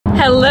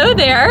Hello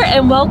there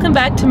and welcome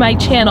back to my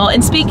channel.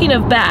 And speaking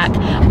of back,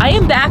 I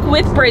am back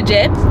with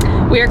Bridget.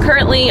 We are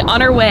currently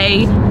on our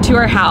way to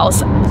our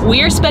house.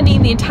 We are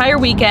spending the entire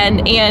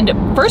weekend and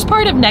first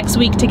part of next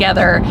week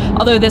together,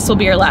 although this will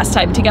be our last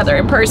time together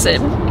in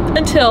person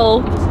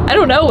until, I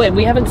don't know when,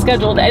 we haven't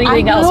scheduled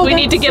anything else. We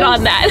need to get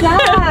on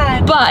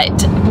that.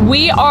 But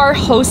we are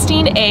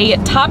hosting a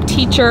Top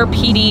Teacher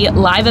PD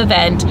live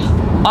event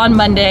on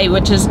Monday,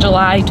 which is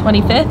July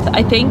 25th,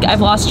 I think.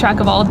 I've lost track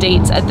of all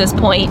dates at this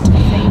point.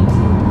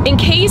 In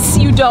case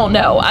you don't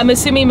know, I'm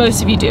assuming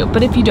most of you do,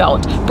 but if you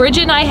don't,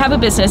 Bridget and I have a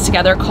business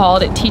together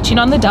called Teaching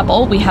on the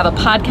Double. We have a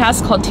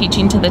podcast called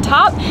Teaching to the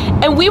Top,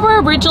 and we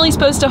were originally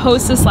supposed to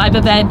host this live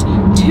event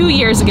 2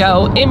 years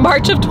ago in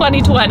March of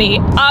 2020.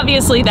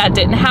 Obviously that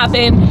didn't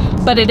happen,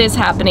 but it is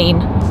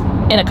happening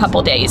in a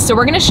couple days. So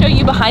we're gonna show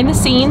you behind the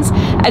scenes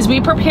as we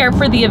prepare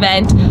for the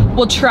event.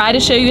 We'll try to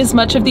show you as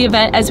much of the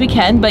event as we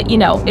can, but you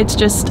know, it's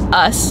just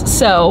us.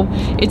 So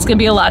it's gonna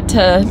be a lot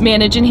to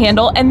manage and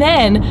handle. And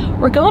then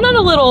we're going on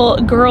a little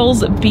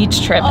girls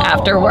beach trip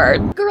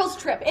afterward. Girls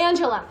trip,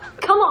 Angela,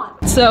 come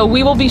on. So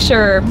we will be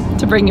sure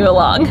to bring you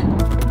along.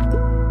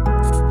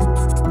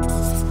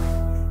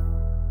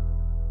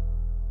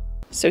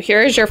 So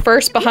here is your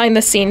first behind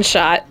the scenes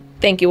shot.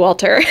 Thank you,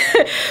 Walter.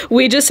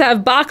 We just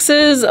have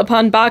boxes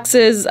upon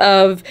boxes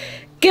of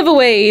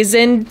giveaways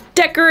and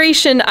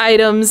decoration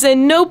items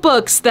and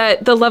notebooks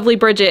that the lovely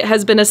Bridget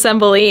has been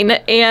assembling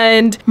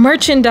and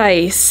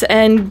merchandise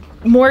and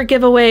more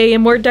giveaway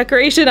and more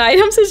decoration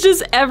items. It's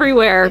just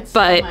everywhere,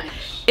 but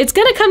it's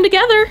gonna come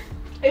together.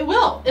 It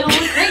will. It'll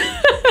look great.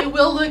 It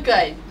will look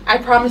good. I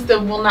promise they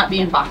will not be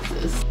in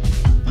boxes.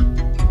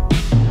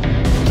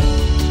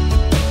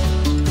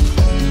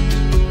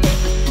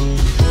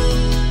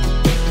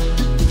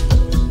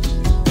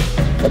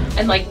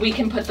 And like we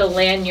can put the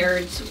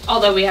lanyards,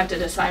 although we have to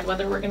decide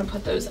whether we're gonna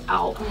put those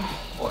out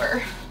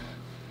or.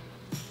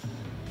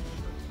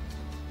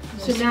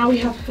 So now we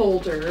have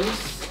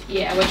folders.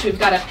 Yeah, which we've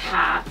gotta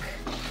pack.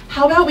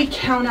 How about we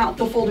count out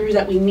the folders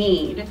that we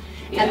need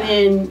and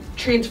then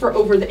transfer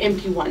over the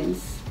empty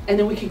ones and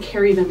then we can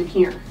carry them in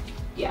here.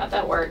 Yeah,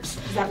 that works.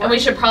 Does that work? And we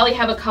should probably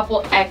have a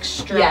couple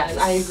extras. Yes,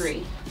 I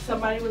agree.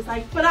 Somebody was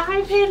like, but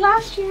I paid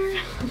last year.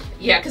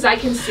 Yeah, because I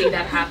can see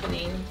that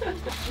happening.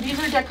 These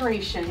are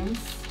decorations.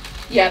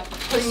 Yep.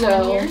 Putting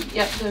them in here.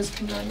 Yep, those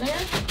can go in there.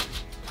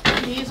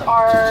 These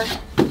are,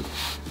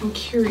 I'm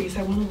curious,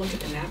 I want to look at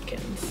the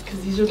napkins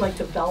because these are like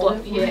the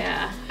velvet. Well,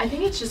 yeah, I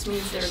think it just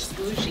means they're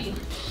squishy.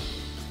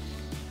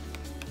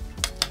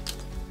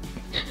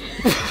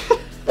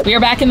 We are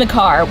back in the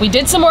car. We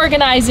did some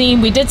organizing,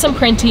 we did some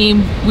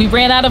printing, we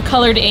ran out of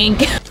colored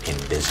ink.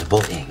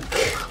 Invisible ink.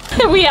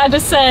 We had to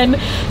send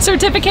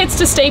certificates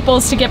to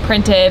Staples to get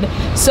printed.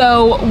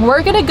 So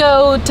we're gonna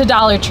go to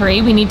Dollar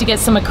Tree. We need to get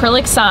some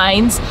acrylic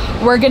signs.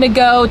 We're gonna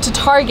go to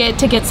Target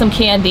to get some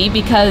candy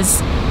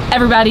because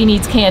everybody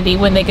needs candy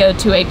when they go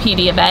to a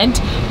PD event.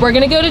 We're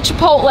gonna go to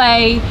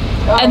Chipotle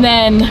and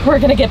then we're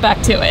gonna get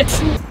back to it.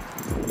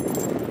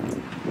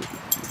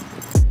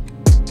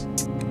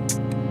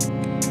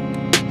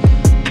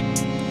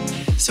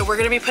 So we're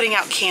gonna be putting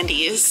out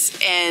candies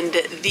and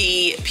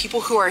the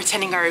people who are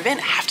attending our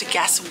event have to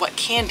guess what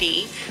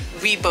candy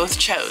we both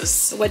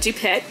chose. What'd you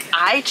pick?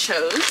 I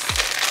chose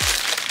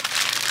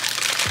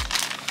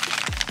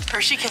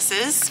Hershey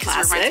Kisses,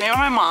 because it reminds me of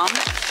my mom.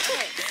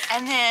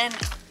 And then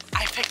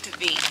I picked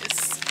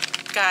these.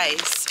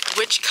 Guys,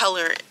 which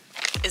color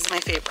is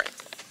my favorite?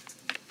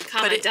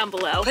 Comment down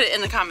below. Put it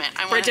in the comment.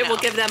 I want Bridget will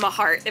give them a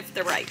heart if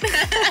they're right.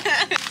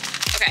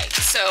 Okay,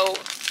 so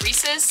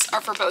Reese's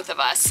are for both of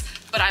us,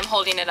 but I'm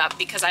holding it up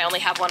because I only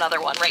have one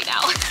other one right now.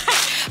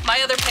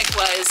 My other pick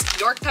was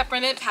York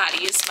Peppermint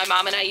Patties. My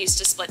mom and I used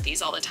to split these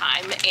all the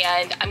time,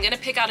 and I'm gonna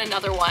pick out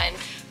another one,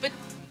 but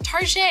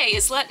Target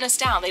is letting us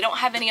down. They don't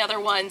have any other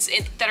ones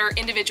that are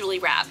individually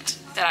wrapped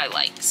that I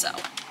like, so.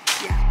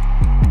 Yeah.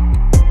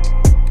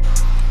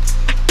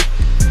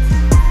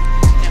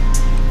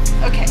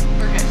 Okay,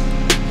 we're good.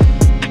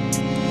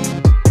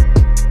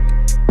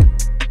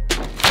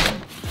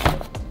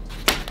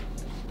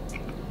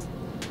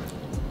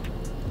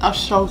 Oh,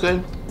 so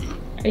good.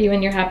 Are you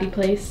in your happy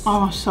place?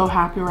 Oh, I'm so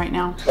happy right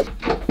now.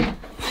 Am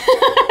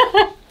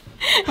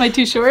I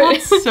too short?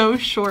 That's so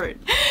short.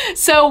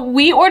 So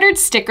we ordered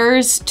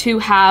stickers to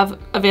have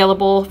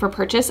available for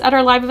purchase at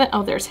our live event.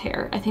 Oh, there's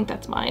hair. I think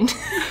that's mine.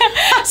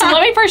 So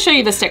let me first show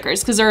you the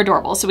stickers because they're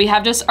adorable. So we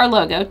have just our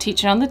logo,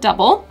 Teaching on the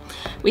Double.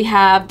 We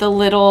have the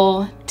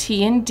little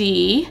T and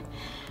D.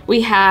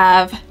 We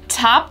have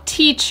Top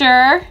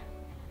Teacher.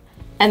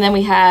 And then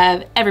we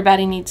have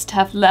Everybody Needs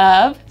Tough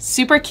Love.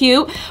 Super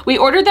cute. We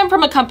ordered them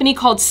from a company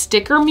called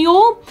Sticker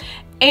Mule.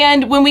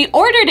 And when we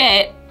ordered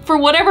it, for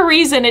whatever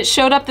reason, it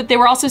showed up that they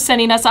were also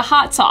sending us a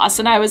hot sauce.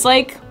 And I was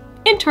like,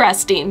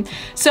 interesting.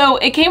 So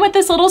it came with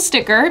this little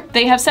sticker.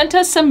 They have sent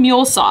us some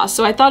mule sauce.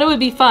 So I thought it would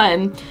be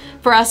fun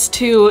for us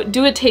to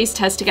do a taste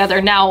test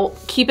together. Now,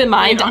 keep in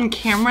mind— Wait, on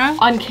camera?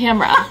 On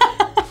camera.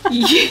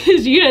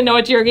 You didn't know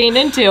what you were getting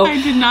into.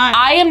 I did not.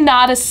 I am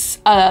not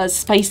a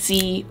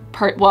spicy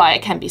well, I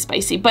can be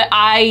spicy, but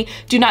I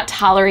do not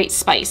tolerate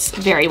spice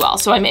very well.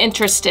 So I'm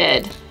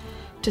interested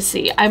to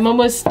see. I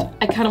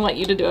kind of want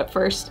you to do it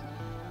first.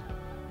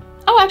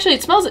 Oh, actually,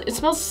 it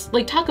smells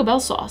like Taco Bell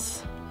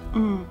sauce.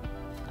 Oh,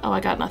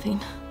 I got nothing.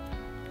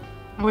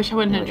 I wish I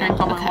wouldn't have drank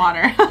all my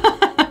water.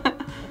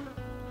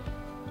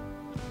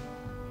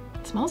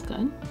 It smells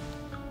good.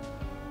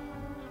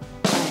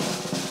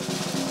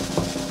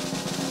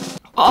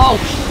 Oh!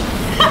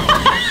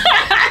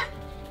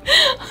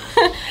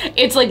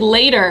 It's like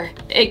later.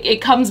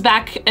 It comes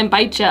back and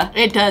bites you.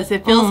 It does.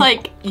 It feels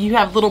like you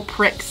have little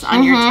pricks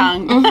on your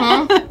tongue.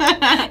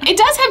 It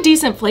does have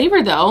decent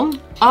flavor though.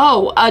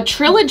 Oh, a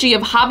trilogy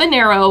of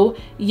habanero,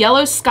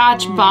 yellow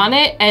scotch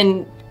bonnet,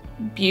 and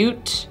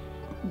butte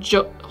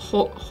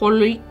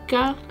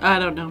holika. I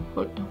don't know.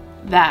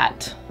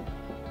 That.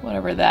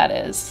 Whatever that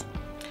is.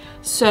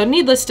 So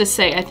needless to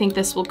say, I think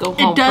this will go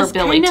home for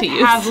Billy to use. It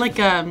does have like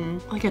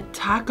a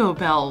Taco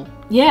Bell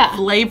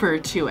flavor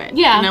to it.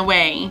 Yeah. In a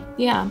way.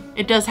 Yeah.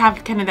 It does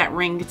have kind of that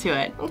ring to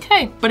it.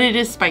 Okay. But it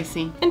is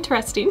spicy.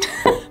 Interesting.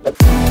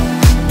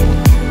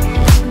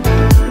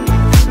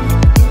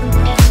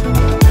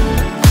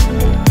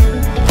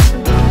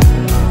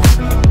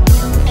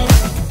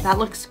 That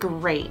looks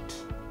great.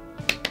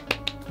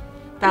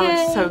 That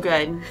looks so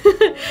good.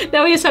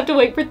 Now we just have to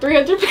wait for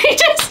 300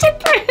 pages to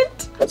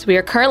print. So we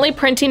are currently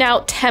printing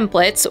out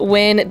templates.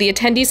 When the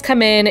attendees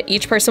come in,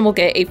 each person will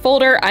get a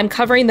folder. I'm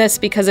covering this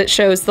because it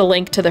shows the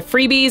link to the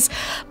freebies,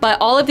 but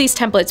all of these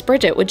templates,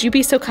 Bridget, would you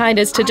be so kind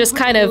as to just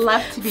kind of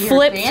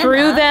flip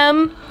through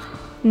them?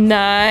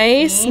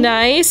 Nice,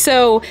 nice.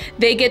 So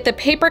they get the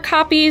paper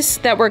copies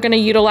that we're gonna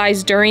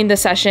utilize during the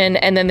session,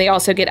 and then they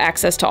also get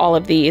access to all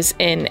of these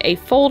in a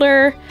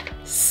folder.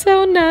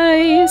 So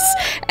nice.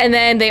 And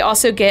then they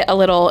also get a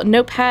little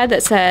notepad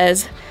that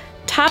says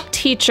top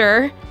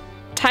teacher,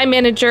 time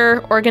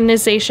manager,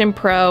 organization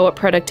pro,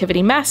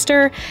 productivity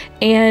master,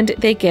 and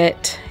they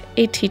get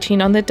a teaching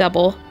on the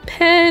double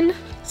pen.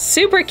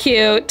 Super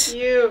cute.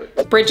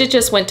 Cute. Bridget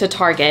just went to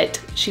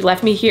Target. She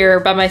left me here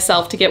by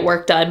myself to get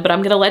work done, but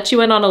I'm gonna let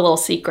you in on a little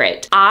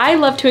secret. I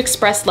love to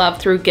express love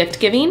through gift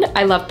giving.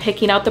 I love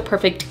picking out the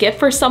perfect gift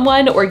for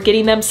someone or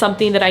getting them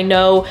something that I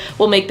know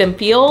will make them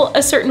feel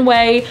a certain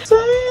way.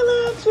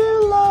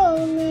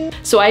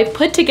 So I've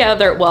put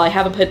together, well, I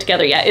haven't put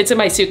together yet, it's in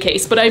my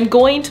suitcase, but I'm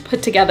going to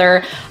put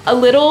together a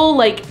little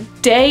like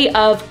day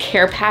of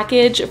care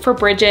package for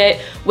Bridget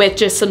with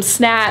just some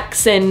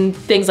snacks and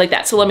things like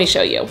that. So let me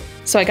show you.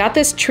 So I got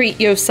this treat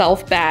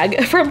yourself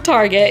bag from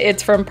Target.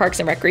 It's from Parks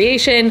and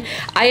Recreation.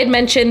 I had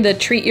mentioned the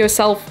treat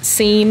yourself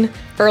scene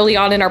early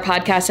on in our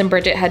podcast and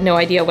Bridget had no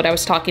idea what I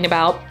was talking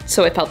about,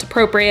 so it felt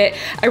appropriate.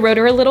 I wrote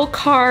her a little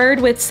card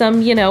with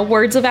some, you know,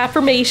 words of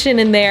affirmation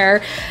in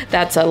there.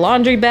 That's a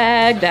laundry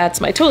bag,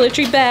 that's my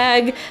toiletry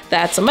bag,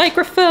 that's a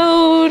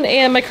microphone,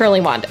 and my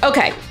curling wand.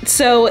 Okay,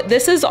 so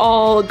this is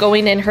all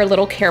going in her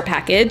little care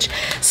package.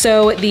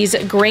 So these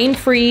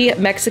grain-free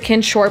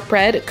Mexican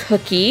shortbread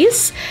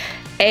cookies,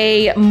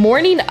 a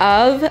morning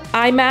of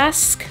eye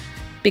mask,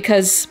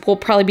 because we'll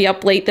probably be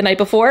up late the night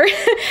before,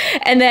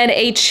 and then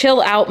a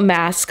chill out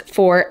mask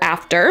for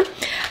after.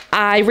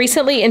 I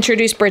recently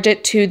introduced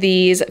Bridget to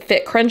these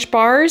Fit Crunch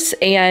bars,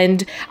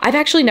 and I've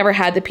actually never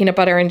had the peanut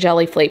butter and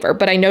jelly flavor,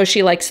 but I know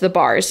she likes the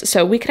bars,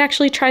 so we could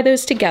actually try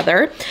those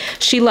together.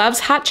 She loves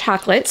hot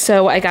chocolate,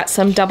 so I got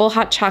some double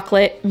hot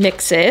chocolate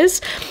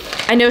mixes.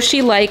 I know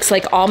she likes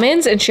like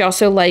almonds, and she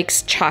also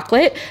likes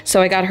chocolate,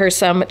 so I got her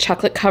some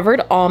chocolate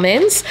covered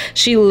almonds.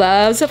 She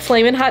loves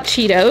Flamin' Hot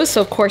Cheetos,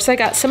 so of course I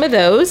got some of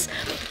those.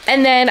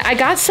 And then I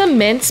got some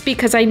mints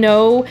because I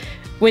know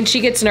when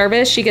she gets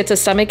nervous, she gets a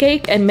stomach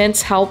ache, and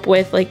mints help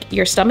with like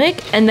your stomach.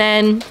 And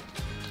then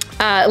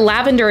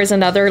lavender is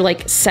another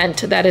like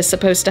scent that is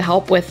supposed to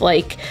help with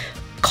like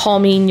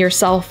calming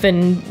yourself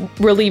and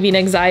relieving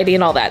anxiety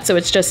and all that. So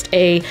it's just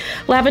a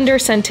lavender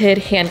scented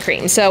hand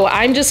cream. So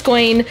I'm just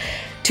going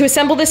to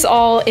assemble this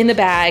all in the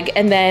bag,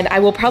 and then I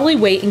will probably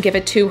wait and give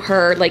it to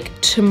her like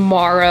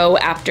tomorrow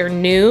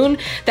afternoon.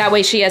 That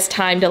way she has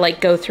time to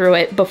like go through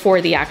it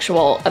before the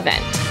actual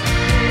event.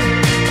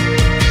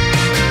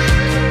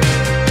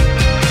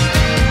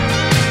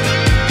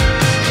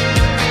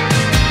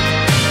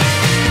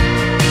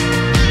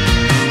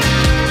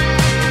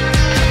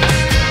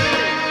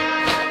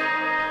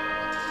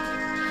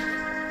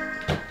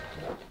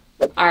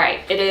 All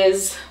right, it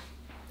is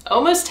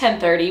almost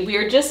 10:30. We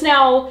are just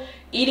now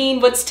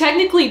eating what's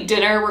technically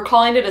dinner. We're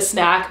calling it a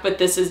snack, but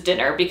this is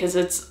dinner because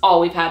it's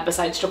all we've had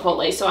besides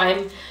Chipotle. So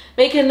I'm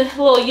making a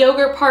little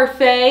yogurt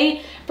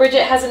parfait.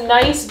 Bridget has a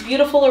nice,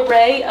 beautiful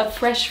array of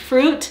fresh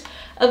fruit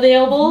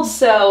available.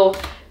 So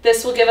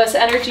this will give us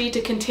energy to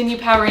continue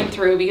powering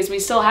through because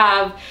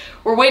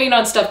we're waiting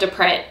on stuff to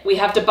print. We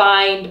have to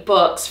bind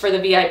books for the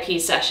VIP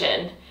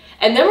session,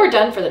 and then we're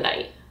done for the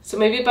night. So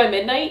maybe by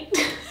midnight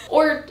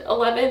or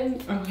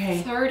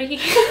 11:30.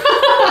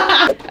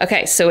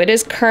 Okay, so it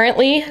is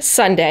currently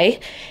Sunday,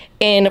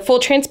 In full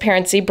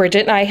transparency,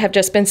 Bridget and I have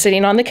just been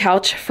sitting on the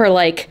couch for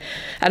like,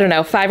 I don't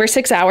know, 5 or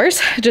 6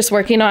 hours, just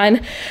working on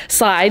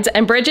slides.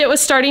 And Bridget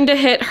was starting to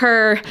hit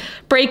her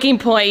breaking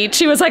point.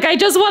 She was like, I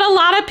just want a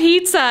lot of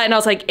pizza. And I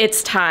was like,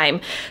 it's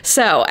time.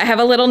 So I have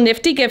a little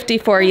nifty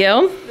gifty for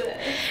you.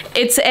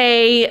 It's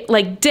a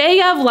like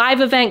day of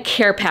live event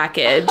care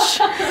package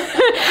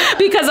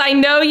because I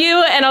know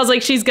you and I was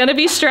like, she's gonna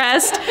be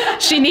stressed.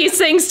 She needs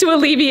things to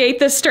alleviate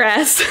the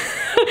stress.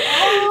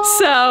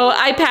 So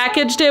I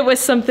packaged it with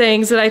some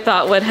things that I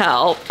thought would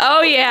help.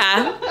 Oh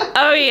yeah,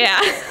 oh yeah.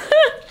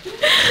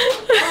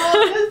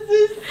 Oh,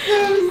 this is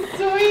so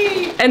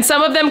sweet. And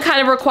some of them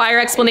kind of require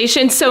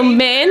explanation. So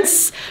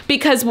mints,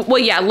 because, well,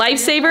 yeah,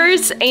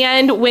 lifesavers,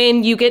 and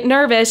when you get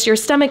nervous, your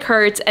stomach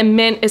hurts, and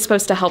mint is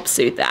supposed to help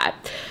soothe that.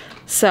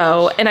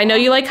 So, and I know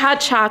you like hot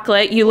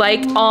chocolate. You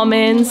like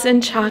almonds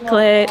and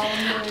chocolate.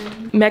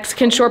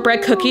 Mexican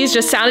shortbread cookies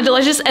just sounded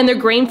delicious, and they're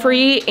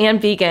grain-free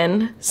and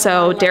vegan.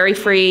 So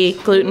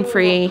dairy-free,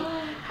 gluten-free.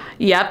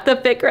 Yep, the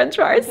Fit Crunch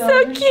bar is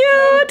so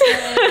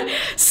cute.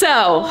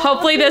 So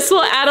hopefully this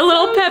will add a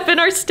little pep in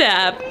our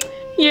step.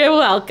 You're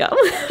welcome.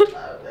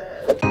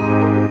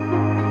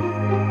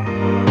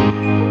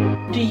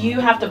 Do you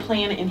have to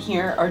plan in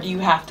here, or do you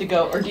have to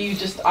go, or do you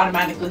just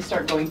automatically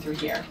start going through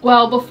here?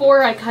 Well,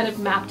 before I kind of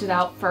mapped it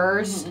out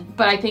first,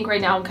 but I think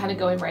right now I'm kind of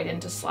going right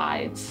into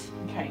slides.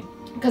 Okay.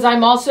 Because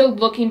I'm also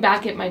looking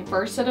back at my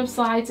first set of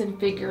slides and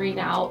figuring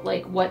out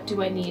like what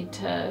do I need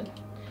to,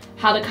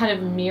 how to kind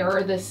of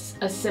mirror this,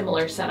 a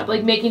similar setup,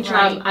 like making sure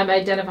I'm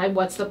identifying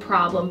what's the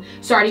problem,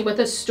 starting with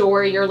a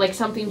story or like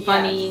something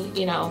funny,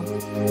 you know.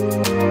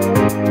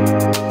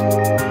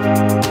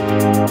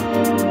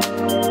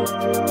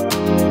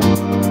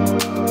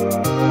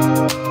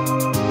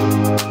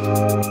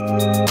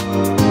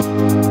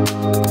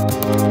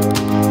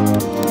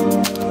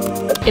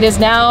 It is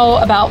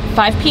now about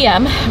 5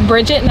 p.m.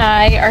 Bridget and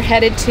I are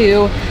headed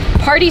to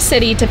Party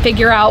City to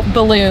figure out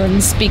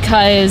balloons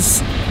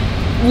because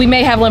we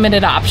may have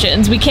limited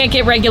options. We can't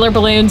get regular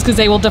balloons because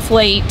they will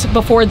deflate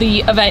before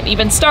the event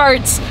even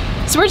starts.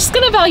 So we're just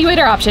gonna evaluate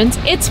our options.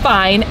 It's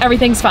fine,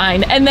 everything's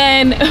fine. And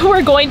then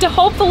we're going to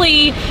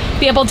hopefully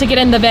be able to get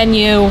in the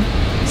venue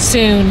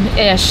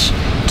soon-ish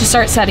to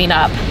start setting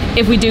up.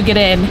 If we do get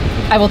in,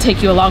 I will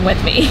take you along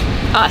with me.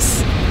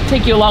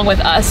 Take you along with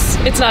us.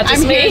 It's not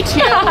just me. I'm here too.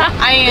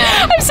 I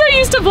am. I'm so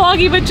used to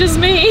vlogging, but just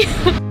me.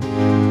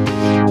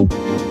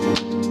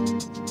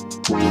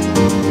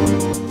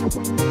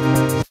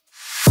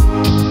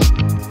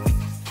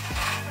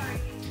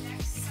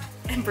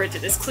 And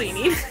Bridget is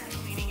cleaning.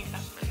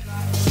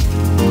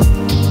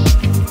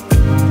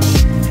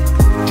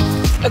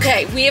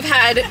 Okay, we have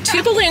had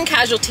 2 balloon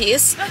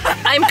casualties.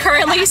 I'm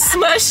currently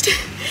smushed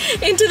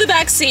into the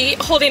back seat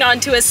holding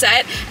on to a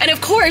set, and of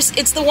course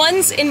it's the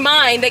ones in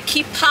mine that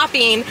keep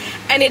popping,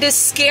 and it is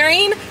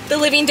scaring the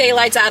living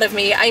daylights out of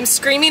me. I'm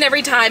screaming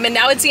every time, and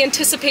now it's the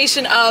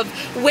anticipation of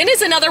when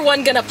is another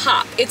one gonna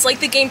pop. It's like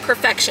the game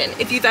Perfection,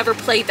 if you've ever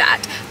played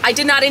that. I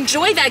did not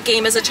enjoy that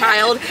game as a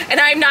child, and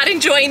I'm not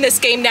enjoying this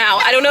game now.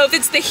 I don't know if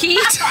it's the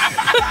heat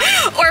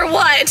or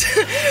what,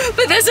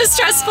 but this is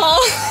stressful.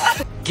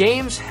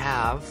 Games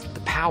have the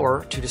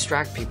power to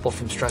distract people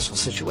from stressful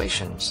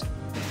situations.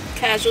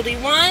 Casualty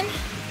 1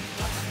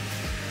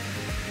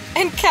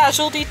 and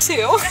casualty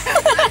 2.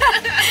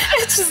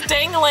 It's just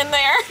dangling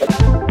there.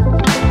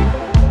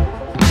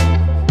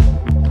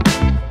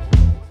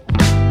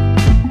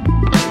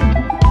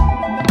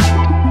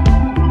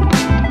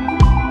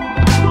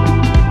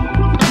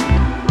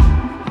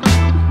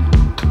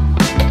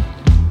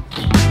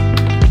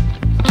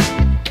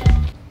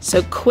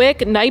 So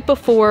quick night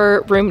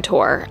before room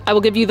tour. I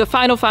will give you the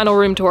final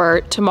room tour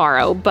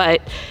tomorrow,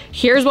 but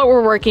here's what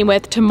we're working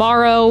with.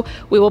 Tomorrow,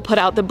 we will put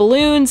out the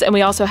balloons, and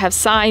we also have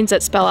signs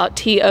that spell out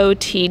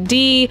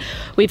TOTD.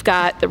 We've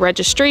got the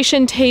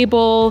registration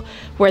table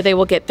where they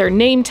will get their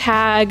name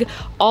tag.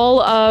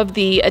 All of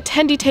the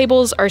attendee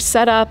tables are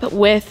set up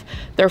with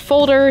their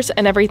folders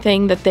and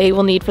everything that they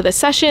will need for the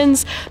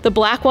sessions. The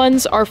black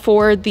ones are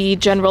for the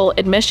general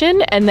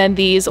admission, and then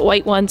these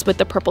white ones with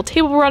the purple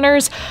table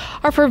runners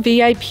are for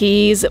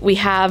VIPs. We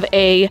have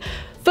a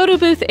photo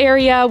booth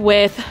area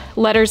with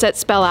letters that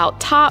spell out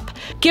top,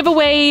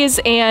 giveaways,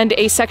 and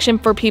a section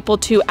for people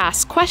to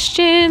ask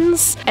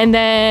questions. And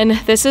then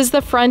this is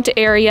the front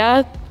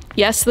area.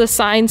 Yes, the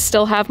signs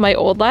still have my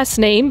old last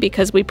name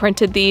because we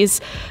printed these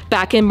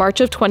back in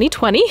March of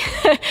 2020.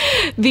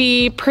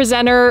 The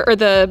presenter or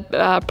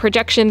the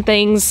projection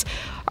things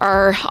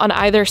are on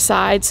either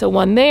side. So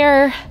one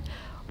there,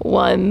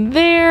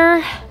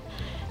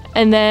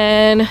 and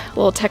then a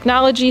little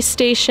technology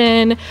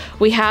station.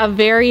 We have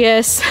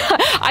various,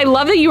 I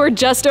love that you were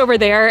just over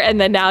there and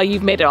then now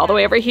you've made it all the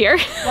way over here.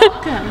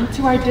 Welcome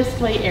to our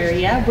display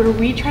area where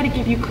we try to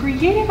give you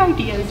creative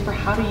ideas for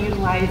how to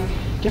utilize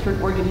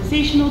different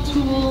organizational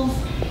tools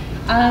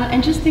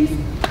and just things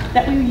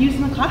that we use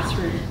in the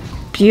classroom.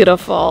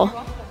 Beautiful.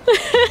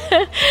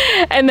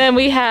 And then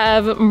we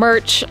have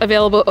merch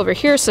available over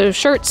here. So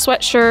shirts,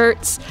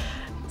 sweatshirts,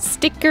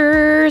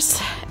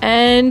 stickers,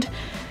 and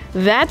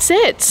that's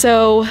it.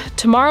 So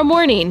tomorrow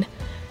morning,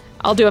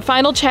 I'll do a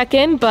final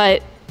check-in,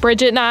 but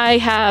Bridget and I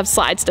have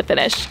slides to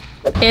finish.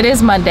 It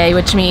is Monday,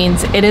 which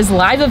means it is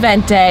live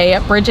event day.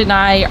 Bridget and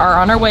I are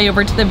on our way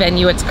over to the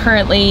venue. It's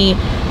currently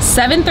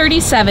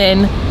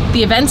 7:37.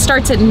 The event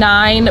starts at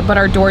 9, but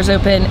our doors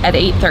open at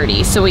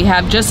 8:30. So we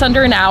have just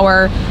under an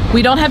hour.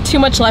 We don't have too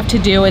much left to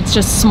do. It's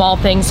just small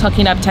things,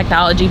 hooking up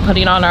technology,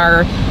 putting on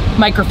our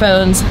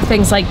microphones,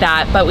 things like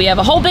that. But we have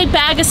a whole big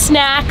bag of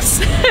snacks.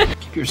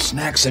 Keep your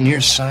snacks on your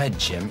side,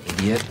 Jim,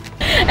 idiot.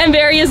 And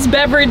various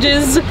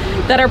beverages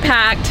that are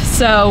packed.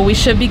 So we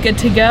should be good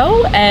to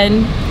go,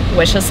 and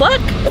wish us luck.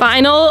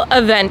 Final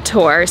event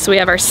tour. So we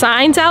have our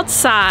signs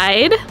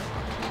outside.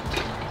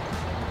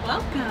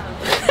 Welcome.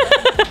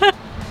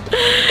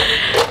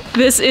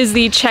 This is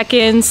the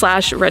check-in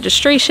 /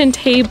 registration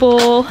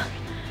table.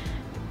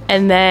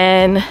 And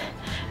then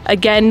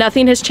again,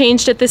 nothing has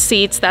changed at the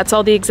seats. That's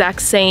all the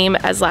exact same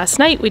as last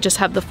night. We just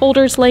have the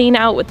folders laying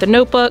out with the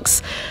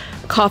notebooks.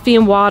 Coffee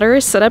and water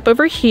is set up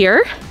over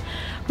here.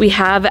 We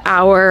have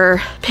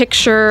our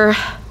picture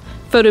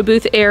photo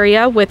booth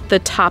area with the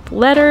top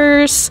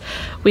letters.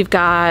 We've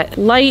got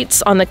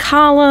lights on the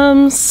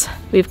columns.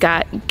 We've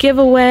got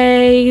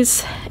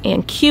giveaways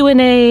and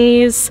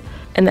Q&As.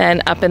 And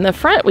then up in the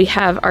front, we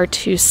have our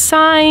 2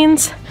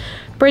 signs.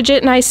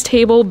 Bridget, nice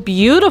table,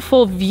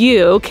 beautiful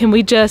view. Can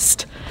we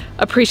just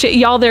appreciate,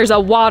 y'all, there's a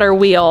water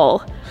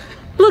wheel.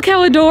 Look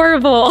how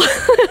adorable.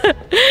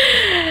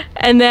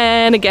 And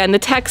then again, the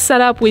text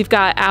setup, we've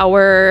got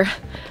our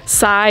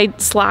side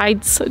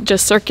slides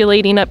just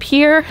circulating up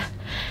here.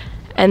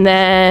 And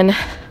then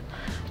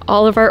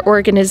all of our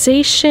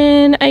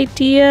organization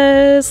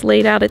ideas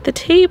laid out at the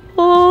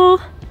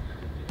table.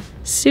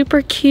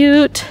 Super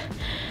cute.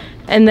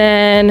 And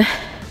then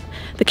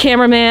the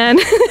cameraman.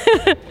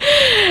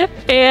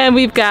 And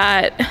we've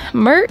got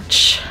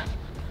merch,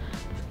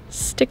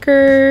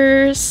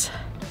 stickers,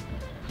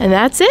 and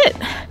that's it.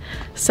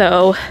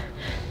 So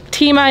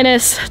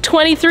T-minus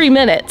 23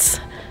 minutes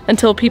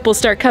until people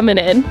start coming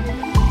in.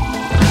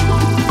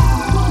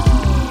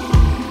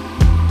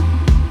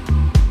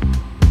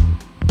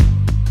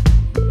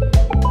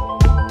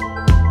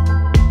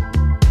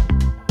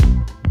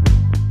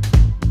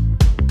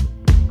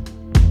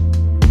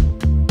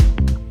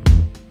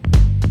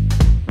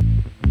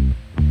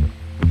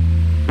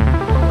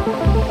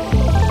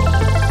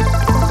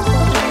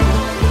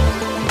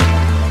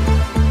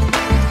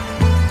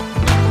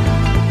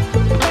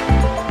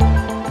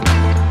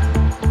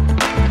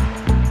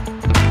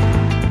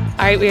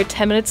 All right, we are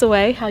 10 minutes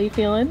away. How you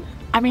feeling?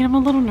 I mean, I'm a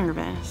little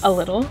nervous. A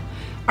little.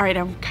 All right,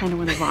 I'm kind of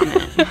want to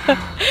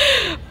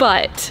vomit.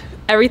 But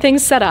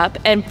everything's set up,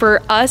 and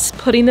for us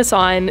putting this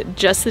on,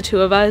 just the 2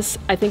 of us,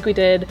 I think we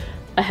did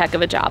a heck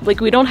of a job.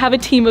 Like, we don't have a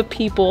team of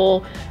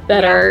people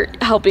that are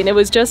helping. It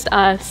was just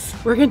us.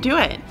 We're gonna do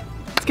it.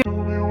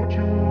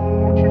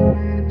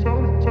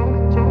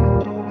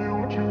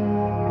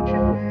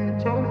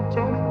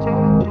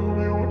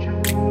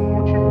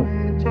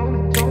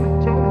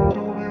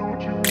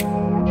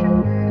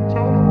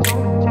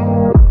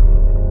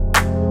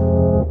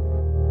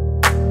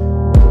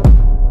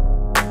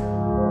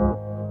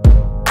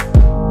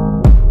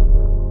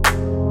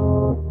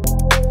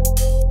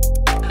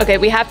 Okay,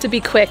 we have to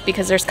be quick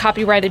because there's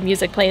copyrighted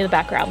music playing in the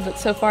background, but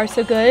so far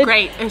so good.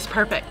 Great, it was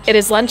perfect. It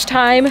is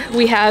lunchtime.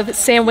 We have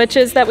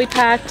sandwiches that we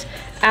packed,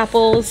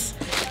 apples,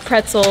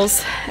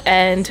 pretzels,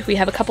 and we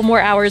have a couple more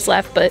hours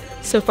left, but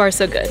so far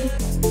so good.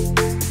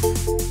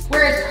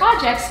 Whereas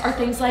projects are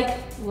things like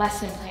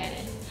lesson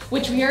planning,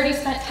 which we already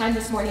spent time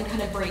this morning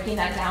kind of breaking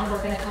that down.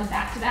 We're gonna come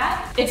back to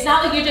that. It's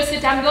not like you just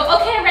sit down and go,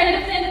 okay, I'm ready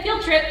to plan the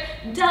field trip,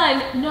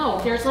 done. No,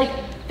 there's like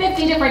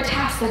 50 different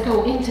tasks that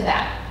go into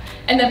that.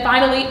 And then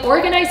finally,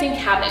 organizing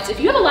cabinets. If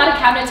you have a lot of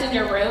cabinets in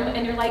your room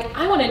and you're like,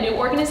 I want a new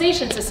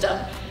organization system,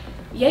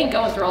 you ain't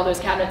going through all those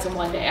cabinets in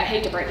one day. I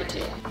hate to break it to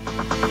you.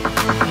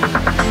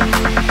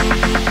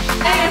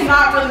 I am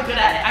not really good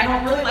at it. I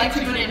don't really like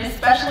to do it, and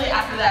especially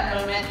after that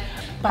moment.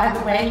 By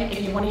the way,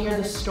 if you want to hear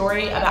the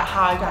story about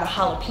how I got a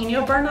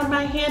jalapeno burn on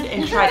my hand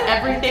and tried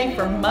everything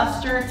from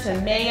mustard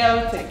to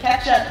mayo to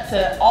ketchup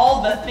to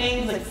all the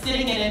things like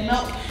sitting it in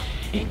milk,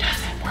 it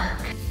doesn't work.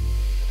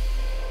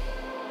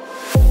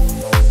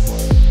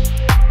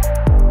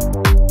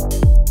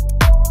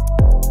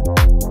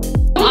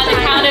 On the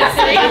count of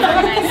 3.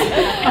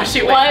 Oh,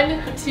 shoot,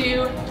 1,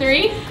 2,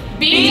 3.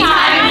 Be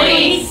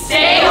timely,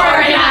 stay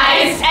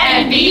organized,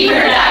 and be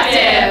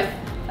productive.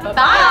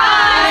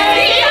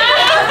 Bye!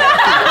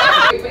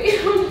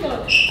 Wait,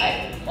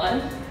 Alright,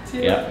 1, 2,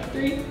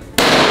 3.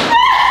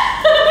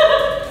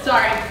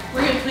 Sorry,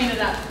 we're gonna clean it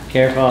up.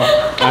 Careful.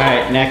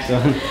 Alright, next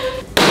one.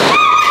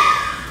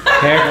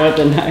 Careful with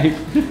the knife.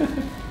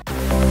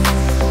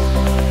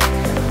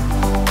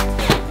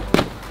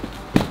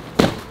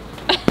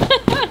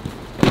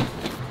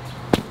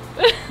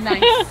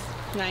 Nice,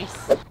 nice.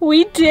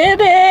 We did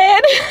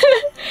it!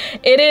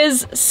 It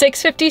is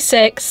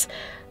 6:56.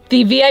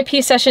 The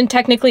VIP session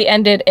technically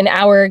ended an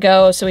hour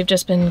ago, so we've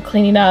just been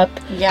cleaning up.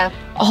 Yeah.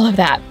 All of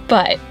that,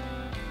 but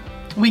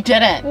We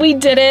did it. We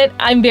did it.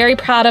 I'm very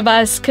proud of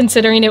us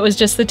considering it was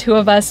just the two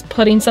of us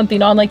putting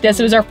something on like this.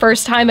 It was our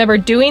first time ever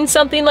doing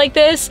something like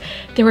this.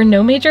 There were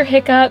no major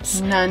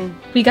hiccups. None.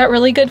 We got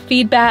really good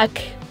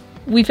feedback.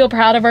 We feel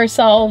proud of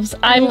ourselves.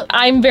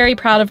 I'm very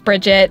proud of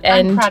Bridget.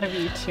 And I'm proud of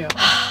you too.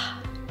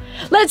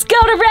 Let's go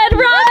to Red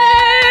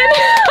Robin!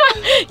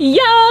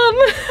 Yum!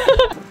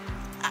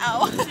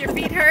 Ow. Does your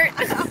feet hurt?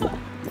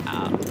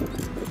 Ow.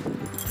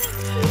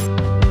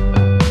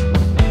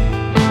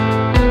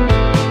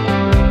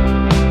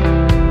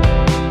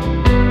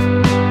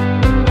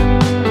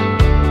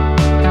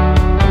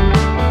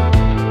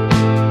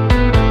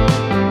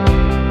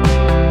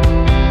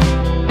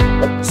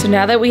 So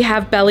now that we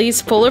have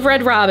bellies full of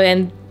Red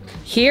Robin,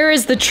 here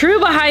is the true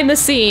behind the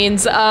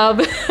scenes of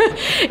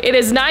it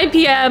is 9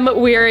 p.m.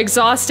 We're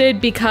exhausted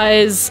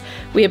because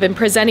we have been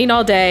presenting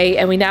all day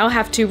and we now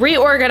have to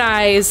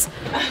reorganize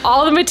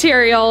all the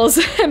materials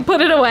and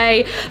put it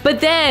away. But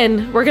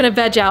then we're gonna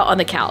veg out on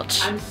the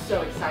couch. I'm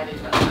so excited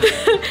about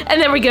that.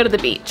 And then we go to the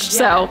beach. Yes.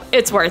 So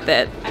it's worth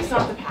it. I still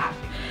have to pack.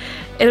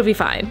 It'll be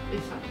fine.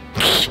 It's fine.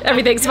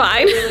 Everything's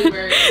fine.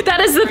 Really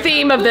that is the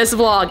theme of this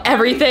vlog.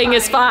 Everything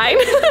is fine.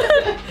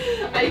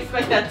 I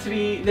expect that to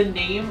be the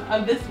name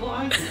of this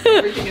vlog.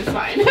 Everything is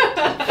fine.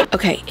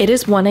 Okay, it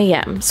is 1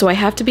 a.m. so I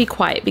have to be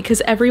quiet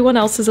because everyone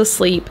else is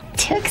asleep.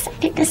 Too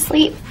excited to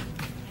sleep.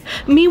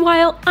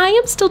 Meanwhile, I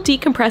am still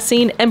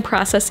decompressing and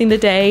processing the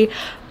day,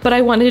 but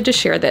I wanted to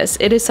share this.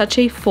 It is such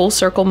a full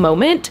circle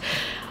moment.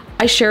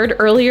 I shared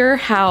earlier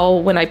how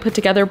when I put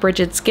together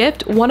Bridget's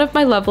gift, one of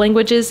my love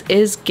languages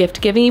is gift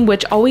giving,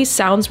 which always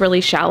sounds really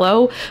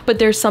shallow, but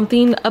there's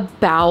something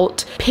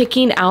about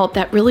picking out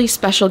that really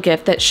special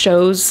gift that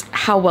shows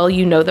how well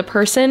you know the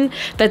person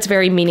that's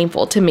very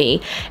meaningful to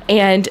me.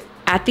 And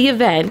at the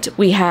event,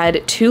 we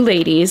had two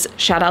ladies,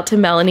 shout out to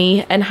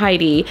Melanie and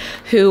Heidi,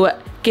 who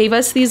gave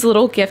us these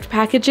little gift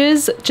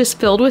packages just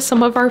filled with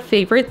some of our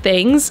favorite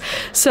things.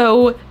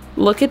 So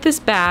look at this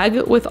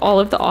bag with all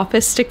of the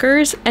office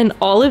stickers and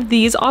all of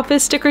these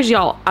office stickers.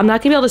 Y'all, I'm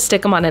not gonna be able to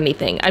stick them on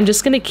anything. I'm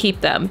just gonna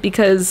keep them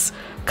because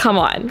come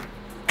on.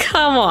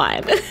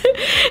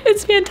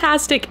 It's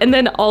fantastic. And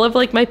then all of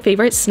like my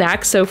favorite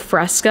snacks. So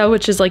Fresca,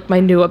 which is like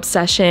my new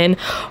obsession,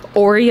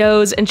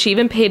 Oreos, and she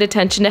even paid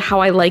attention to how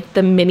I like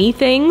the mini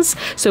things.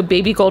 So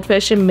baby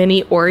goldfish and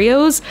mini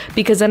Oreos,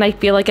 because then I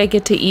feel like I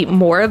get to eat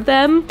more of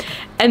them.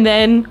 And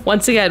then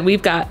once again,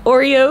 we've got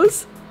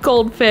Oreos,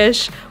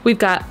 goldfish, we've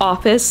got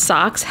office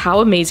socks.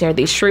 How amazing are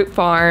these? Shroot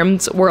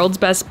Farms, World's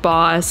Best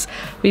Boss.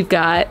 We've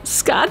got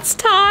Scott's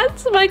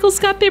Tots, Michael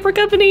Scott Paper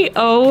Company.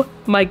 Oh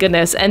my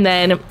goodness. And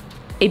then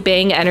a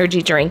Bang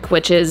energy drink,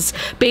 which is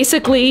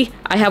basically,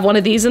 I have one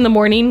of these in the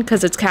morning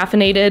because it's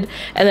caffeinated,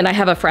 and then I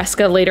have a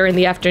Fresca later in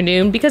the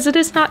afternoon because it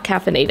is not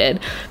caffeinated.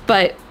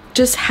 But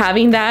just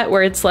having that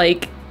where it's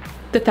like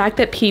the fact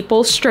that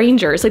people,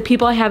 strangers, like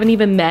people I haven't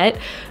even met,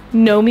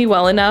 know me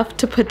well enough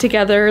to put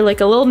together like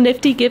a little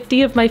nifty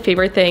gifty of my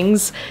favorite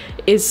things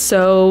is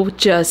so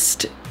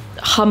just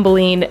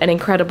humbling and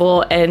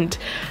incredible, and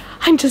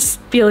I'm just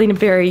feeling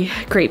very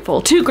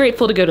grateful, too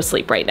grateful to go to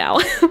sleep right now.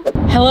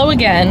 Hello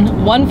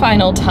again, one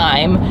final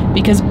time,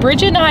 because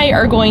Bridget and I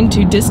are going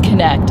to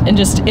disconnect and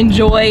just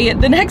enjoy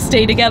the next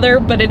day together,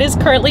 but it is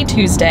currently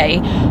Tuesday.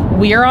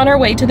 We are on our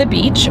way to the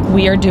beach.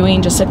 We are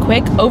doing just a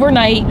quick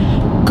overnight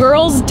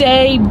Girls'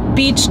 Day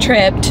beach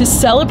trip to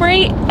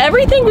celebrate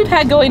everything we've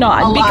had going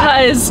on,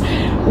 because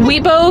we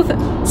both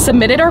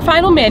submitted our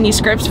final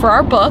manuscripts for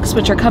our books,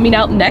 which are coming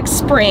out next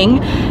spring,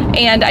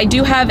 and I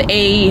do have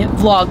a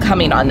vlog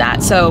coming on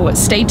that, so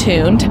stay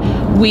tuned.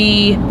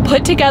 We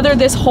put together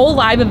this whole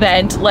live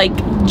event, like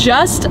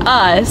just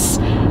us.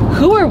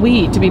 Who are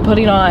we to be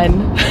putting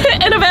on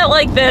an event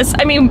like this?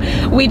 I mean,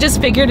 we just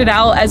figured it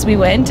out as we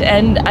went,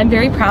 and I'm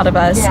very proud of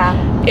us. Yeah.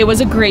 It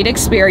was a great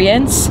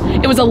experience.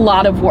 It was a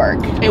lot of work.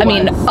 I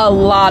mean, a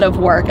lot of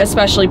work,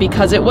 especially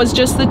because it was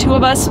just the two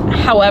of us.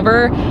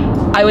 However,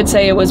 I would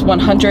say it was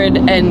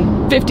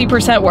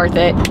 150% worth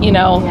it. You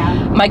know,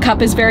 my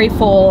cup is very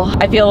full.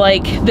 I feel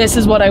like this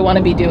is what I want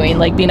to be doing,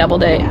 like being able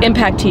to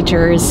impact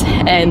teachers,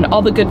 and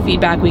all the good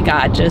feedback we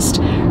got just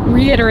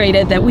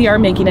reiterated that we are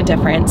making a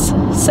difference.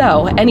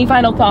 So, any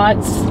final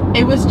thoughts?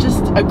 It was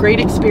just a great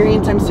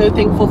experience. I'm so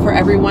thankful for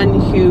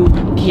everyone who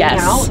came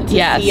out to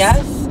see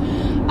us.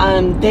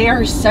 They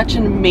are such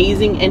an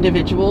amazing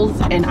individuals,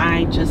 and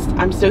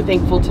I'm so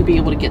thankful to be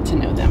able to get to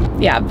know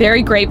them. Yeah,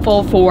 very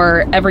grateful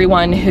for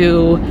everyone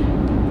who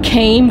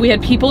came. We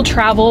had people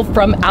travel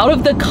from out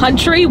of the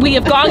country. We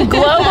have gone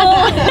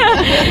global.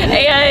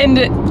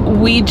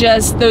 And we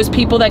just, those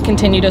people that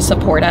continue to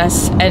support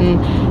us, and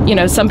you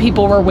know, some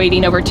people were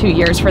waiting over 2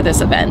 years for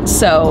this event.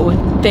 So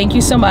thank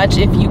you so much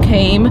if you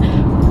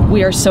came.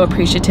 We are so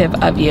appreciative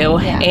of you.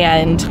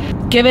 And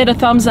give it a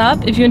thumbs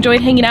up if you enjoyed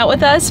hanging out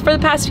with us for the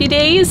past few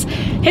days.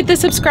 Hit the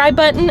subscribe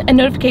button and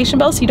notification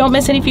bell so you don't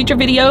miss any future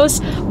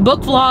videos.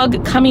 Book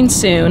vlog coming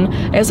soon.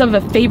 I also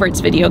have a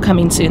favorites video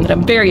coming soon that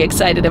I'm very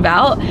excited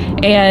about.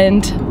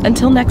 And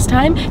until next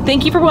time,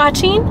 thank you for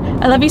watching.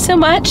 I love you so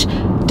much.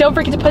 Don't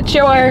forget to put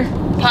your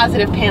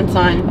positive pants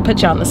on.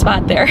 Put you on the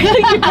spot there.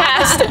 You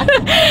passed.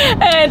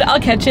 And I'll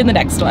catch you in the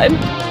next one.